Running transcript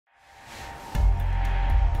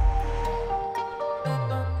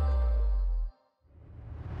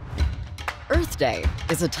Earth Day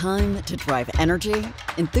is a time to drive energy,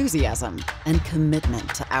 enthusiasm, and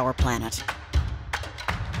commitment to our planet.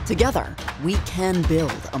 Together, we can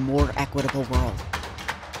build a more equitable world.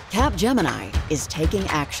 Capgemini is taking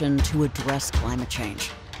action to address climate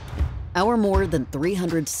change. Our more than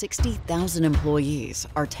 360,000 employees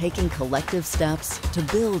are taking collective steps to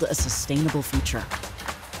build a sustainable future.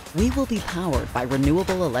 We will be powered by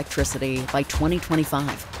renewable electricity by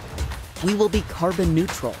 2025. We will be carbon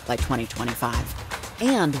neutral by 2025.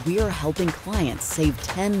 And we are helping clients save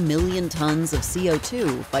 10 million tons of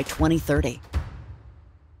CO2 by 2030.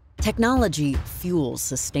 Technology fuels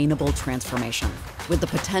sustainable transformation with the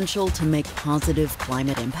potential to make positive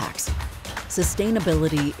climate impacts.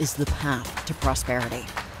 Sustainability is the path to prosperity.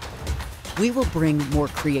 We will bring more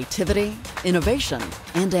creativity, innovation,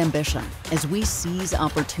 and ambition as we seize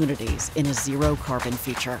opportunities in a zero-carbon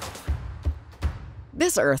future.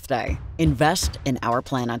 This Earth Day, invest in our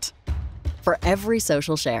planet. For every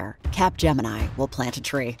social share, Capgemini will plant a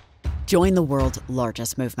tree. Join the world's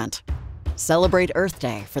largest movement. Celebrate Earth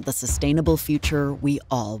Day for the sustainable future we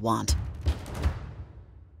all want.